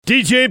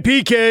DJ and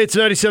PK, it's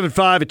 97.5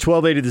 at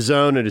 1280 The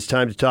Zone. It is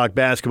time to talk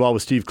basketball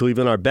with Steve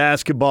Cleveland, our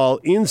basketball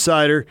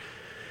insider.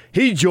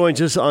 He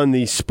joins us on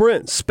the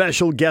Sprint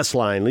special guest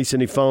line. Lease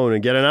any phone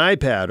and get an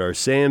iPad or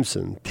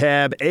Samsung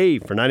Tab A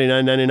for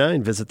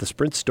 $99.99. Visit the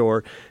Sprint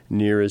store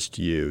nearest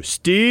you.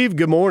 Steve,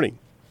 good morning.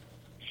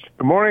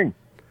 Good morning.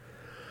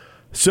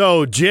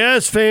 So,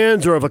 Jazz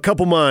fans are of a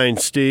couple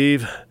minds,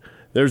 Steve.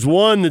 There's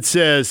one that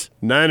says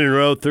 9 in a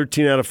row,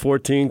 13 out of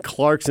 14.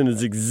 Clarkson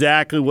is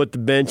exactly what the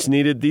bench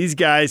needed. These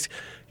guys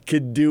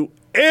could do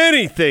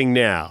anything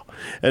now.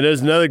 And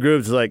there's another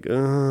group that's like,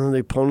 the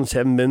opponents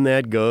haven't been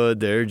that good.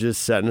 They're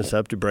just setting us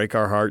up to break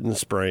our heart in the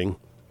spring.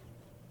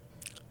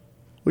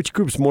 Which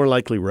group's more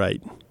likely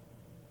right?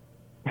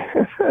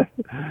 I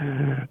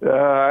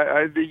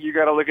think you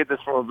got to look at this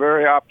from a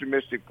very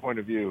optimistic point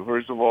of view.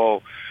 First of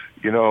all,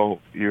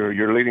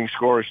 your leading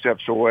scorer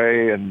steps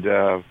away, and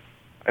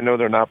I know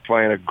they're not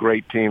playing a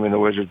great team in the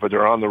Wizards, but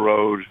they're on the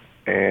road,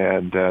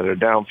 and they're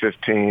down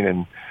 15,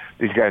 and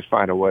these guys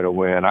find a way to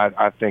win.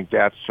 I think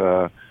that's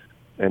an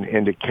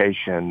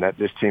indication that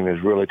this team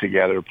is really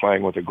together,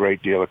 playing with a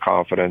great deal of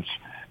confidence.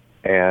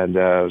 And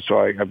I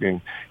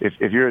mean, if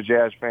you're a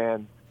Jazz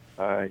fan,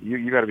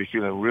 you got to be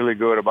feeling really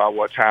good about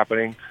what's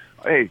happening.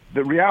 Hey,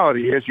 the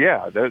reality is,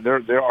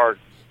 there are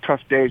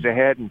tough days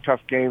ahead and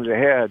tough games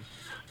ahead,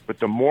 but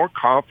the more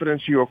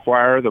confidence you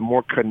acquire, the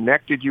more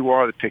connected you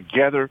are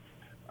together,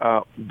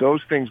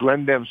 those things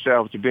lend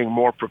themselves to being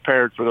more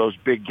prepared for those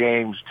big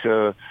games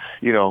to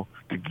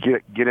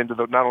get into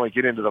not only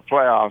get into the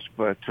playoffs,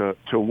 but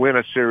to win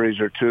a series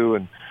or two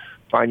and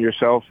find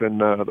yourself in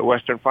the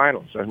Western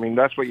Finals. I mean,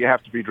 that's what you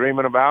have to be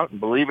dreaming about and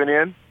believing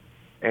in.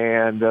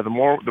 And the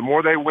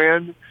more they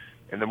win,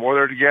 and the more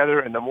they're together,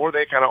 and the more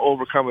they kind of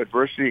overcome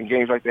adversity in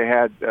games like they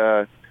had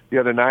the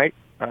other night,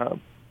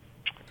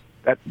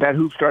 that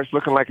hoop starts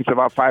looking like it's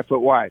about 5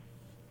 foot wide.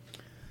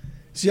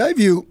 See, I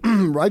view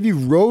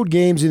road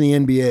games in the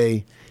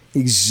NBA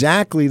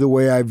exactly the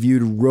way I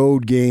viewed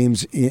road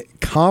games,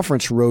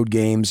 conference road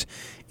games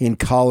in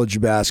college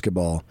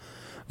basketball.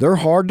 They're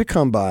hard to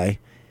come by,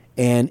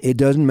 and it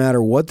doesn't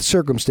matter what the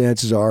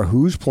circumstances are,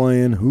 who's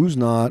playing, who's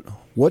not,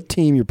 what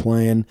team you're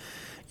playing.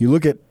 You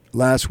look at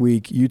last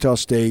week, Utah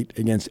State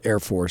against Air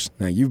Force.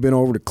 Now, you've been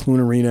over to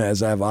Clune Arena, as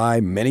have I,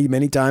 many,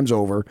 many times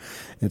over.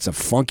 It's a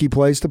funky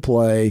place to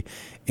play,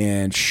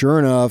 and sure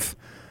enough,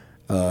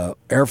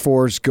 Air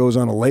Force goes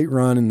on a late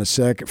run in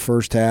the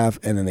first half,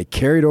 and then they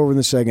carried over in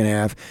the second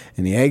half,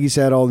 and the Aggies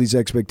had all these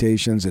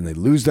expectations, and they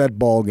lose that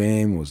ball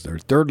game. It was their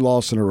third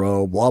loss in a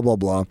row, blah, blah,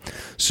 blah.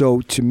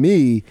 So to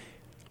me,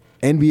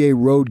 NBA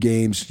road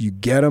games, you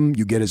get them,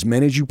 you get as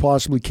many as you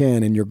possibly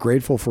can, and you're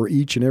grateful for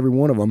each and every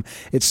one of them.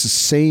 It's the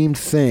same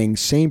thing,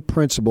 same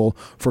principle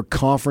for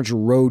conference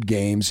road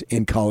games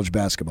in college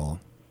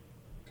basketball.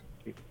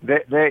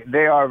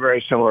 They are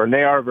very similar, and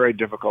they are very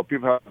difficult.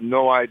 People have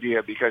no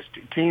idea because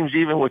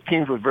even with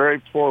teams with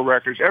very poor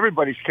records,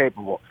 everybody's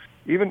capable.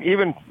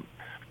 Even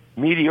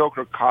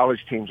mediocre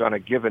college teams on a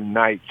given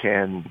night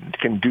can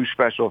do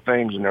special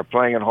things, and they're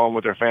playing at home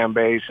with their fan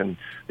base, and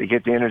they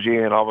get the energy,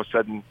 and all of a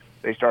sudden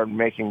they start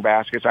making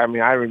baskets. I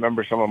mean, I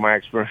remember some of my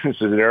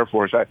experiences at Air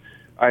Force.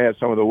 I had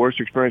some of the worst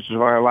experiences of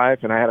my life,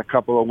 and I had a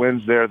couple of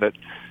wins there that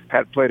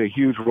had played a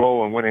huge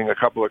role in winning a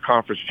couple of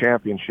conference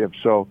championships.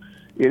 So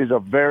it is a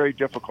very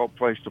difficult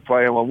place to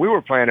play. And when we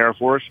were playing Air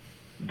Force,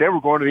 they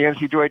were going to the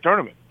NCAA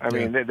tournament. I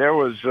mean, there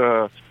was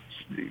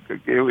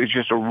it was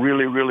just a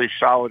really, really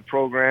solid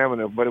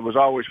program, but it was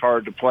always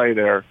hard to play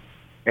there.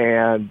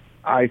 And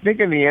I think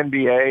in the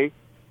NBA,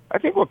 I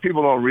think what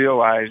people don't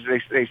realize,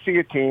 they see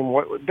a team,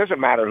 it doesn't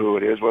matter who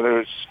it is, whether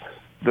it's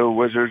the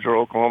Wizards or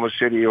Oklahoma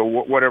City or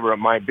whatever it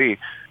might be.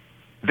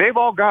 They've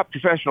all got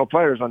professional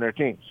players on their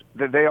teams.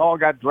 They all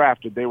got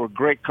drafted. They were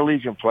great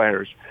collegiate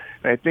players.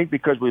 And I think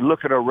because we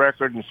look at a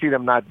record and see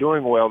them not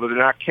doing well, that they're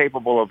not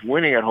capable of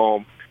winning at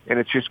home, and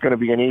it's just going to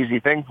be an easy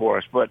thing for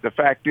us. But the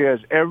fact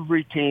is,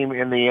 every team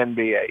in the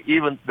NBA,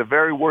 even the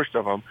very worst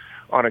of them,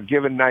 on a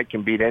given night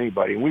can beat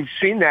anybody. And we've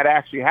seen that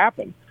actually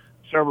happen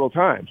several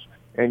times.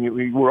 And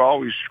we were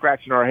always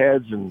scratching our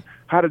heads, and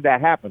how did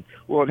that happen?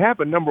 Well, it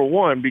happened, number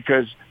one,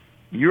 because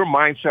your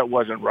mindset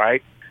wasn't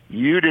right.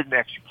 You didn't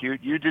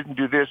execute. You didn't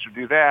do this or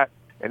do that.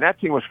 And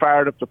that team was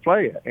fired up to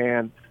play it.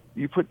 And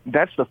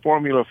that's the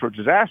formula for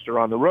disaster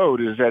on the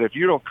road, is that if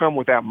you don't come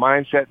with that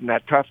mindset and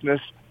that toughness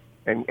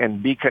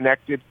and be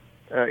connected,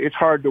 it's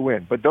hard to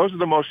win. But those are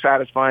the most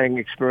satisfying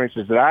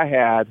experiences that I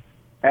had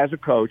as a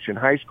coach in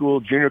high school,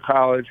 junior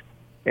college,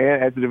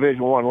 and at the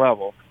Division I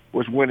level,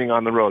 was winning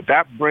on the road.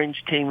 That brings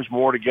teams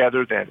more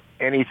together than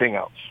anything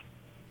else.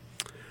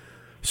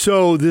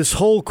 So this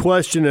whole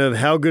question of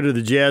how good are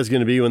the Jazz going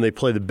to be when they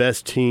play the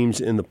best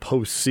teams in the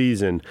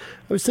postseason,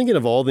 I was thinking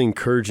of all the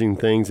encouraging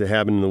things that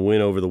happened in the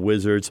win over the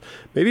Wizards.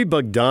 Maybe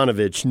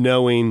Bogdanovich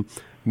knowing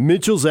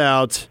Mitchell's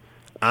out,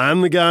 I'm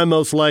the guy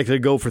most likely to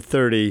go for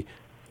 30,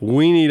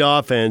 we need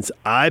offense,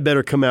 I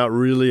better come out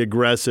really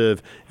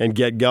aggressive and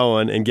get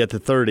going and get to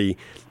 30.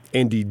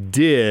 And he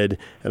did.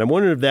 And I'm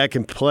wondering if that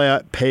can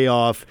pay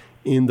off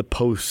in the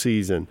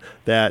postseason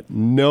that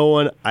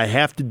I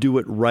have to do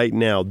it right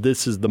now.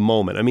 This is the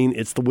moment. I mean,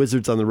 it's the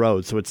Wizards on the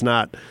road, so it's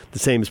not the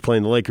same as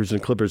playing the Lakers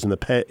and Clippers in the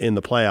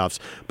playoffs.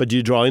 But do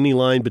you draw any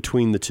line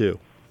between the two?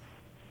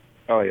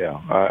 Oh,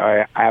 yeah,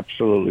 I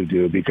absolutely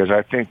do, because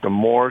I think the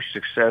more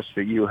success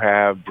that you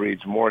have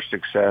breeds more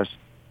success.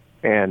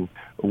 And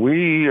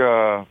we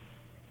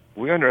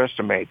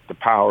underestimate the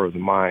power of the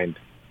mind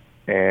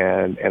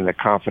and the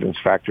confidence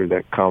factor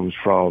that comes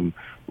from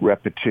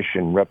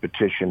repetition.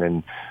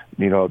 And,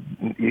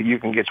 you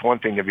can get one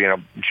thing to be in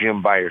a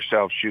gym by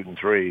yourself shooting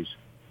threes.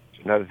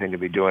 It's another thing to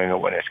be doing it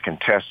when it's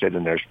contested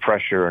and there's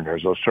pressure and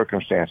there's those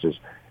circumstances.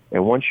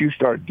 And once you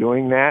start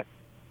doing that,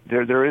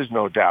 there is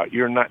no doubt.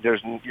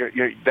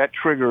 That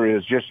trigger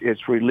is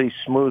it's released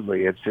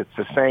smoothly. It's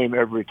the same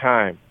every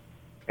time.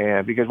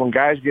 And because when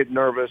guys get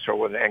nervous, or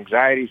when the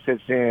anxiety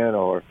sets in,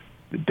 or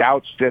the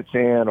doubt sets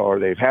in, or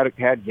they've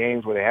had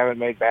games where they haven't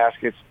made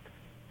baskets,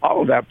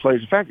 all of that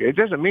plays a factor. It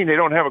doesn't mean they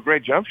don't have a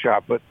great jump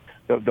shot, but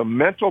the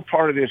mental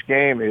part of this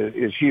game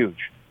is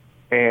huge.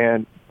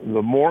 And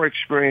the more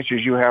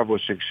experiences you have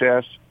with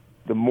success,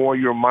 the more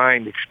your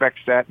mind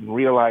expects that and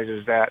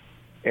realizes that.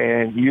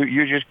 And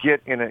you just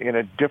get in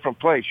a different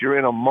place. You're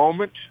in a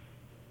moment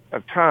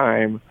of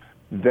time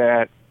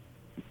that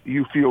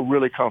you feel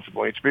really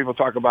comfortable. It's people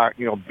talk about,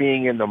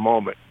 being in the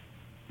moment.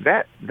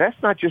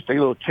 That's not just a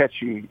little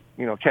catchy,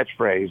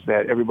 catchphrase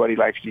that everybody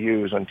likes to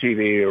use on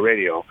TV or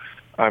radio.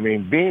 I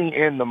mean, being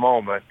in the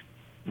moment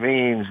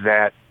means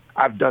that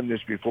I've done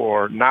this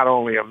before, not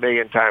only a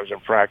million times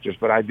in practice,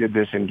 but I did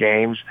this in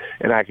games,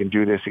 and I can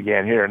do this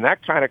again here. And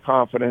that kind of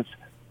confidence,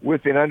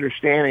 with an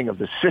understanding of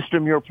the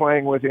system you're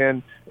playing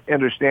within,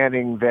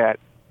 understanding that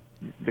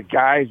the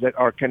guys that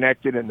are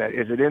connected and that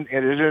it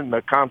is in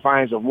the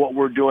confines of what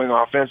we're doing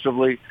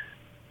offensively,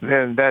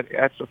 then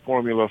that's a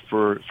formula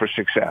for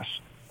success.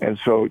 And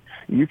so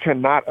you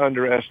cannot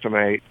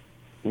underestimate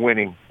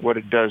winning, what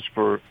it does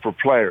for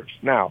players.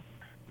 Now,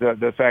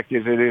 the fact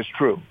is, it is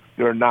true.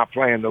 They're not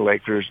playing the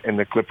Lakers and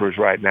the Clippers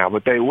right now,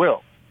 but they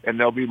will. And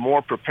they'll be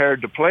more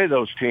prepared to play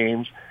those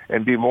teams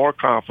and be more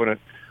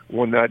confident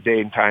when that day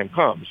and time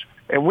comes.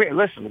 And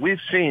we've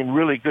seen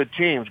really good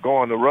teams go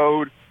on the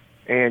road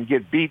and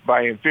get beat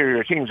by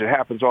inferior teams. It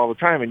happens all the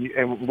time.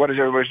 And what does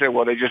everybody say?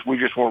 Well, we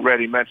just weren't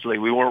ready mentally.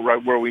 We weren't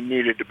right where we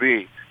needed to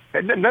be.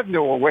 And nothing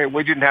to way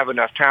we didn't have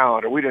enough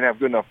talent or we didn't have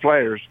good enough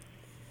players.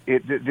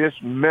 This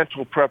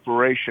mental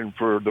preparation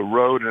for the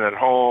road and at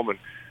home, and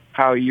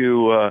how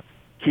you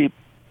keep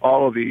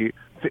all of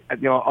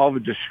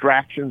the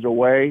distractions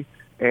away,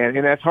 and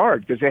that's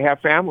hard because they have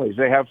families,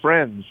 they have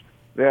friends.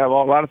 They have a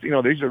lot of,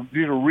 these are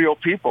real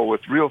people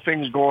with real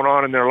things going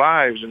on in their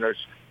lives, and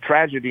there's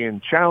tragedy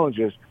and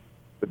challenges.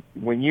 But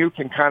when you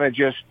can kind of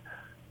just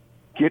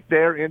get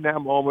there in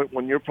that moment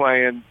when you're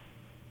playing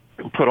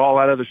and put all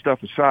that other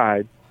stuff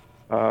aside,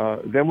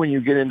 then when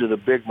you get into the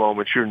big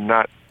moments,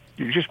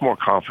 you're just more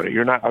confident.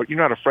 You're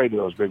not afraid of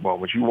those big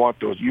moments. You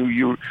want those.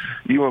 You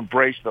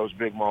embrace those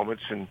big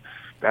moments, and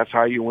that's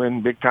how you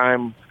win big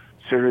time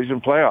series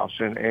and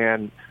playoffs.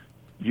 And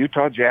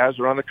Utah Jazz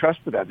are on the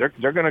cusp of that.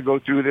 They're going to go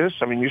through this.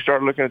 I mean, you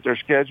start looking at their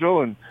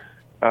schedule, and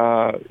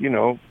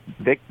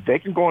they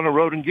can go on the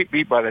road and get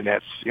beat by the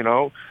Nets.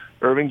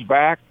 Irving's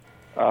back.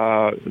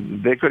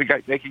 They could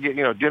get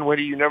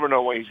Dinwiddie. You never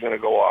know when he's going to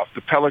go off.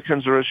 The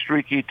Pelicans are a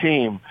streaky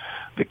team.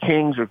 The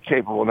Kings are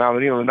capable. Now,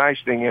 the nice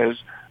thing is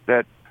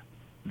that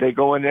they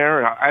go in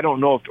there. I don't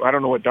know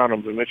what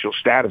Donovan Mitchell's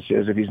status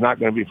is if he's not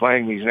going to be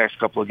playing these next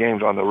couple of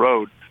games on the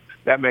road.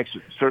 That makes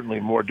it certainly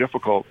more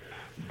difficult.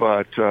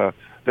 But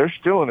they're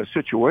still in a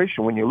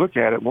situation when you look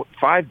at it.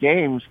 5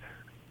 games.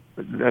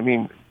 I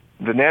mean,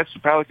 the Nets, the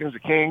Pelicans, the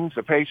Kings,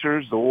 the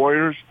Pacers, the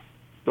Warriors.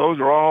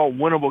 Those are all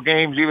winnable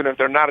games, even if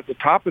they're not at the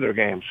top of their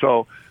game.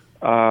 So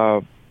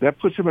that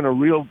puts them in a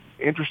real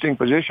interesting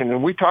position.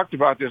 And we talked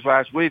about this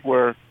last week,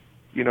 where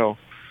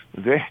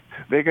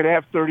they could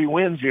have 30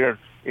 wins here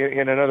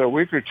in another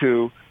week or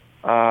two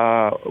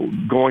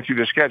going through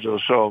the schedule.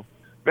 So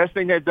best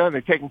thing they've done,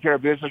 they've taken care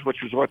of business,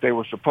 which was what they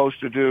were supposed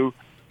to do.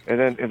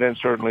 And then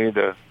certainly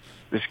the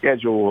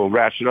schedule will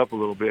ratchet up a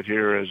little bit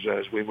here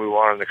as we move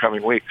on in the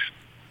coming weeks.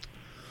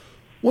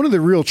 One of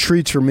the real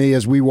treats for me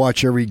as we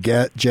watch every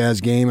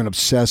Jazz game and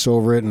obsess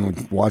over it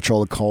and watch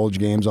all the college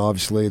games,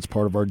 obviously, it's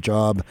part of our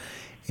job.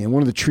 And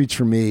one of the treats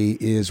for me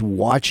is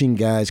watching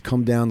guys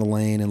come down the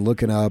lane and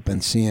looking up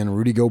and seeing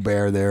Rudy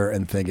Gobert there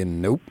and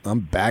thinking, nope,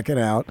 I'm backing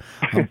out,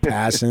 I'm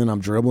passing,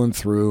 I'm dribbling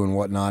through and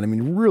whatnot. I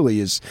mean,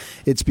 really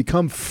it's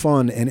become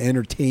fun and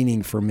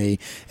entertaining for me.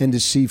 And to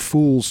see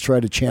fools try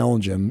to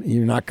challenge him,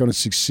 you're not going to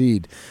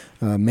succeed.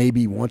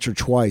 Maybe once or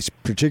twice,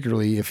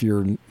 particularly if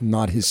you're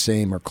not his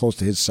same or close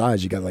to his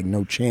size, you got like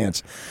no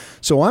chance.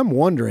 So I'm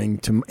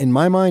wondering, in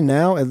my mind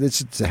now,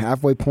 it's a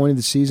halfway point of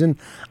the season,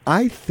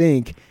 I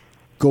think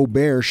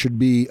Gobert should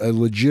be a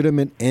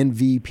legitimate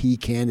MVP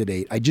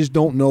candidate. I just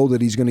don't know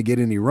that he's going to get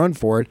any run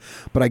for it,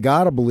 but I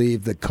got to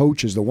believe that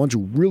coaches, the ones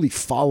who really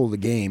follow the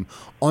game,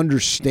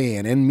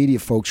 understand, and media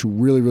folks who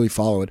really, really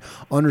follow it,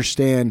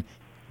 understand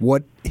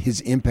what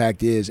his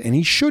impact is, and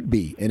he should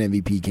be an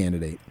MVP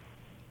candidate.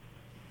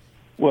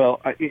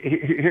 Well,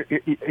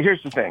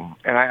 here's the thing,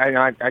 and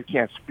I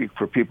can't speak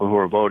for people who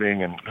are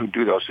voting and who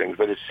do those things,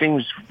 but it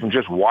seems from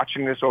just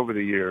watching this over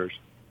the years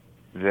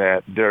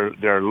that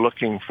they're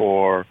looking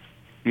for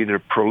either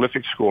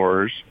prolific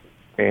scorers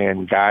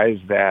and guys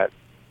that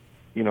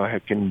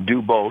can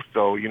do both.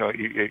 So you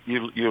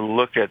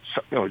look at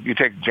you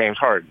take James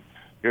Harden.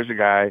 Here's a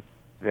guy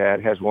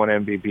that has won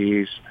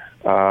MVPs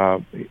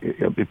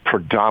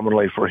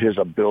predominantly for his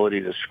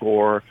ability to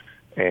score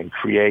and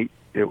create.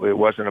 It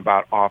wasn't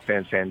about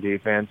offense and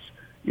defense.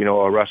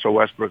 Russell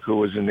Westbrook, who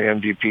was in the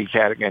MVP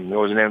category and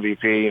was an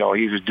MVP,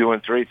 he was doing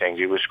three things.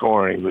 He was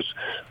scoring. He was,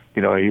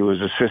 he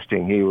was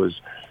assisting. He was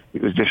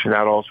dishing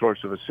out all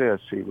sorts of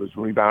assists. He was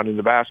rebounding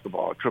the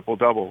basketball, triple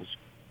doubles.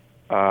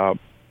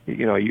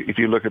 If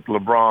you look at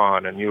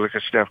LeBron and you look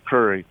at Steph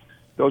Curry,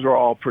 those are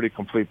all pretty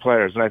complete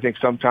players. And I think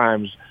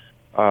sometimes,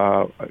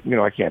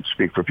 I can't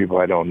speak for people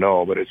I don't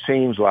know, but it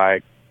seems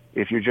like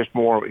if you're just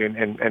more,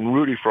 and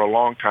Rudy for a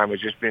long time has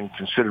just been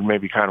considered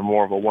maybe kind of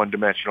more of a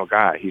one-dimensional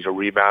guy. He's a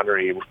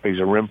rebounder. He's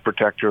a rim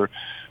protector.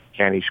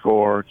 Can he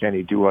score? Can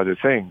he do other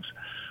things?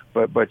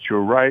 But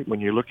you're right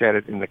when you look at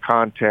it in the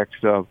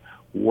context of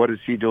what is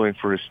he doing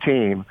for his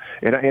team,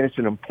 and it's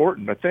an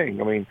important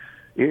thing. I mean,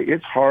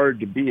 it's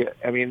hard to be.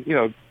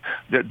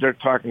 They're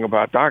talking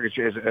about Doncic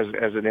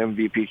as an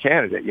MVP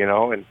candidate,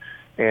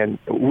 and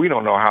we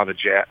don't know how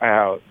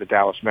the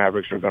Dallas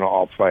Mavericks are going to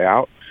all play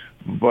out.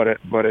 But at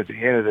the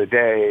end of the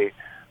day,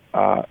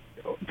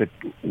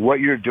 what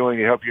you're doing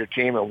to help your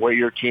team and where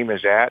your team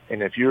is at,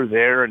 and if you're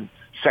there in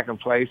second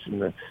place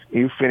and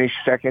you finish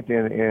second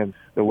in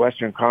the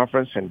Western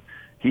Conference, and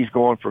he's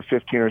going for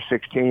 15 or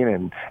 16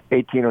 and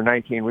 18 or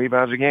 19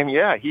 rebounds a game,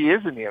 yeah, he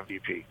is in the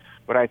MVP.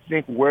 But I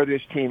think where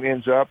this team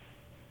ends up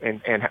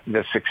and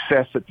the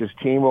success that this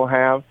team will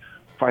have,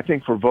 I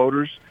think for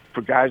voters,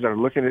 for guys that are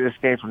looking at this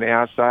game from the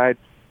outside,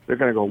 they're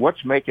going to go,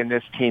 what's making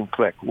this team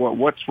click?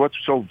 What's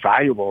so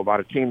valuable about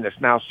a team that's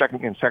now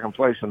second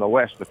place in the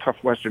West, the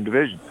tough Western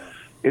Division?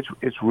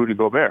 It's Rudy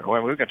Gobert.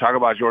 Well, we can talk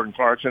about Jordan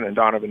Clarkson and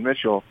Donovan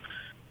Mitchell,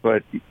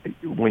 but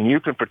when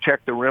you can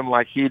protect the rim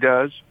like he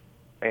does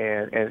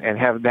and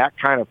have that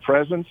kind of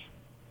presence,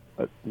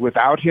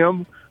 without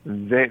him,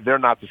 they're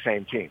not the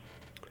same team.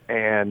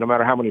 And no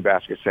matter how many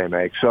baskets they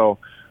make. So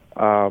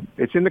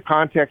it's in the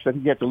context, I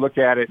think you have to look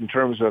at it in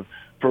terms of,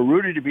 for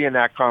Rudy to be in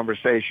that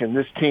conversation,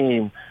 this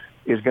team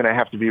is going to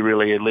have to be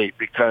really elite,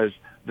 because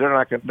they're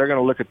going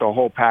to look at the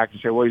whole pack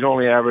and say, well, he's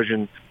only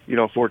averaging,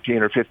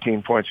 14 or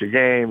 15 points a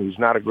game. He's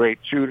not a great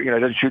shooter. He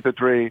doesn't shoot the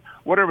three,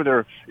 whatever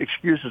their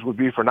excuses would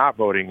be for not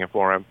voting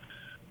for him.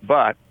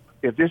 But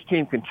if this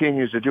team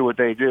continues to do what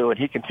they do and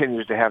he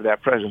continues to have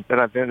that presence, then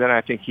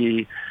I think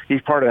he's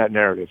part of that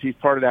narrative. He's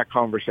part of that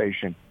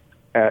conversation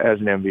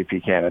as an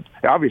MVP candidate.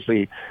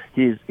 Obviously,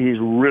 he's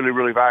really,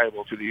 really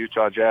valuable to the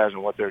Utah Jazz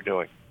and what they're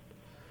doing.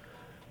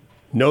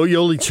 No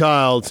Yoli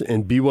Childs,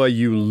 and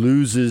BYU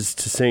loses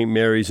to St.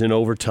 Mary's in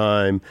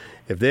overtime.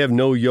 If they have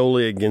no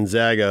Yoli at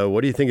Gonzaga,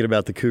 what are you thinking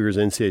about the Cougars'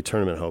 NCAA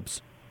tournament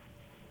hopes?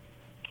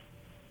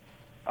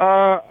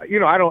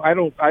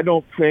 I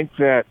don't think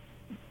that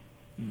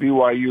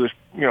BYU is.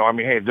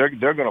 Hey,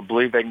 they're going to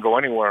believe they can go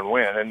anywhere and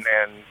win, and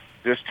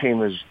this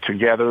team is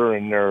together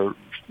and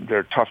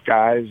they're tough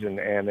guys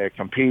and they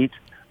compete.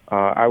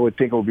 I would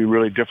think it would be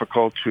really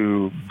difficult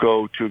to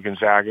go to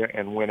Gonzaga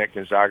and win at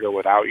Gonzaga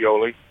without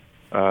Yoli.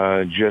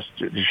 Just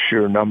the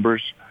sheer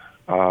numbers.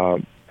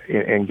 And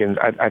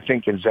I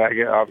think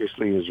Gonzaga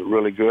obviously is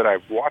really good.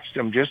 I've watched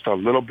them just a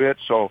little bit,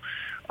 so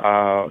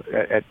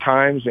at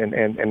times,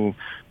 and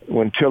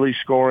when Tilly's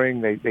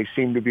scoring, they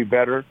seem to be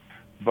better.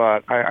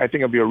 But I think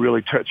it'll be a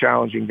really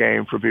challenging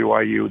game for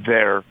BYU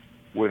there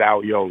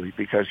without Yoli,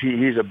 because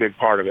he's a big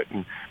part of it.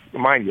 And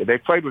mind you, they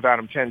played without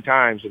him 10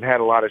 times and had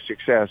a lot of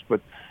success,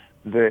 but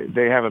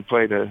they haven't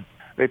played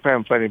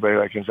anybody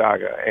like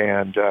Gonzaga.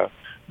 And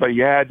but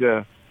you had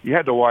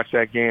to watch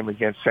that game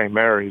against St.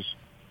 Mary's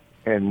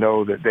and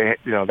know that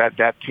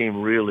that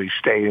team really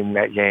stayed in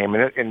that game.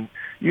 And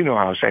you know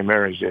how St.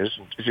 Mary's is.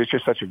 It's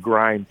just such a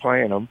grind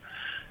playing them.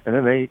 And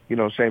then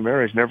St.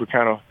 Mary's never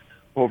kind of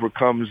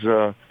overcomes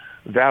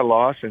that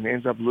loss and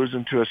ends up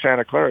losing to a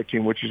Santa Clara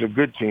team, which is a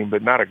good team,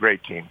 but not a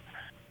great team.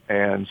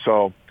 And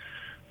so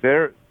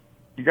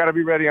you got to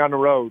be ready on the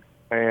road.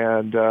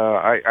 And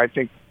I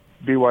think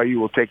BYU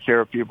will take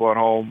care of people at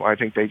home. I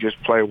think they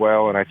just play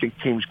well, and I think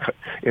teams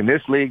in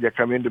this league that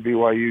come into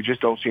BYU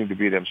just don't seem to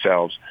be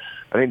themselves.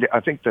 I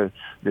think the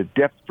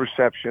depth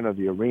perception of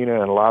the arena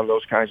and a lot of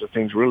those kinds of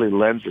things really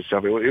lends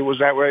itself. It was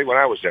that way when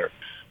I was there.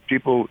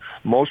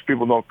 Most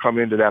people don't come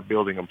into that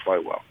building and play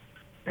well,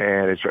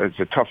 and it's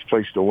a tough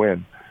place to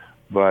win.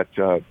 But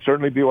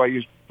certainly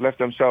BYU's left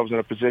themselves in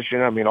a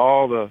position. I mean,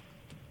 all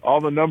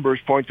the numbers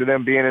point to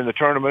them being in the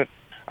tournament.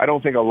 I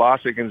don't think a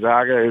loss at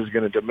Gonzaga is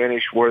going to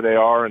diminish where they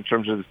are in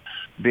terms of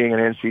being an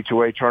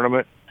NC2A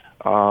tournament.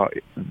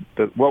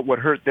 What would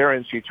hurt their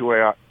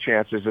NC2A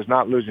chances is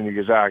not losing to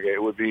Gonzaga.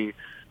 It would be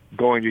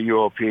going to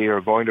UOP or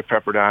going to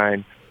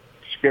Pepperdine,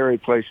 scary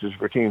places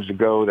for teams to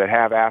go that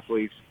have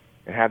athletes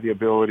and have the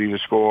ability to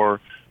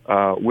score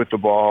with the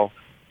ball.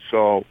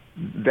 So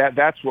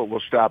that's what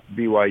will stop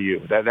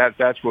BYU.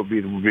 That's what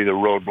will be the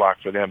roadblock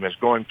for them, is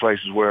going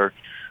places where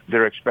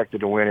they're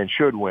expected to win and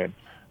should win,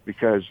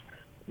 because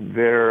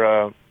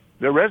their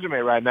resume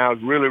right now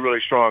is really,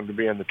 really strong to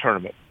be in the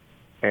tournament,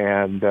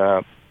 and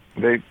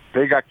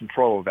they got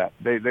control of that.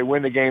 They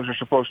win the games they're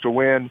supposed to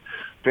win,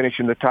 finish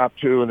in the top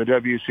 2 in the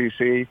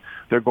WCC.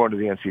 They're going to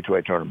the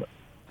NCAA tournament.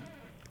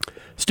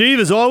 Steve,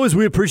 as always,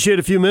 we appreciate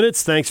a few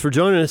minutes. Thanks for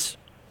joining us.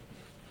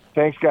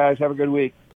 Thanks, guys. Have a good week.